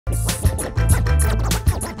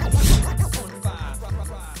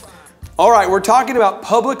All right, we're talking about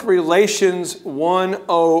Public Relations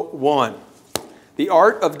 101, the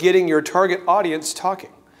art of getting your target audience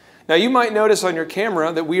talking. Now, you might notice on your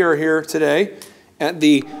camera that we are here today at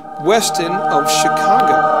the Westin of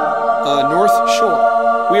Chicago, North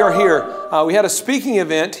Shore. We are here. We had a speaking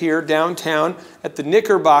event here downtown at the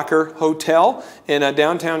Knickerbocker Hotel in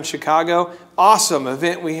downtown Chicago. Awesome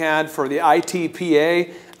event we had for the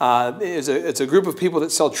ITPA. It's a group of people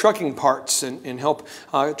that sell trucking parts and help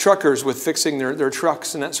truckers with fixing their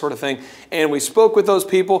trucks and that sort of thing. And we spoke with those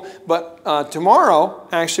people. But tomorrow,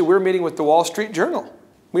 actually, we're meeting with the Wall Street Journal.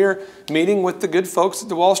 We're meeting with the good folks at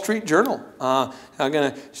the Wall Street Journal. I'm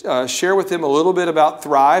going to share with them a little bit about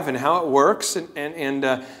Thrive and how it works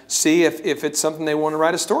and see if it's something they want to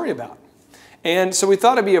write a story about. And so we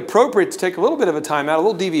thought it'd be appropriate to take a little bit of a time out, a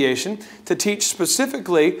little deviation, to teach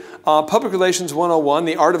specifically Public Relations 101,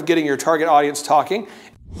 the art of getting your target audience talking.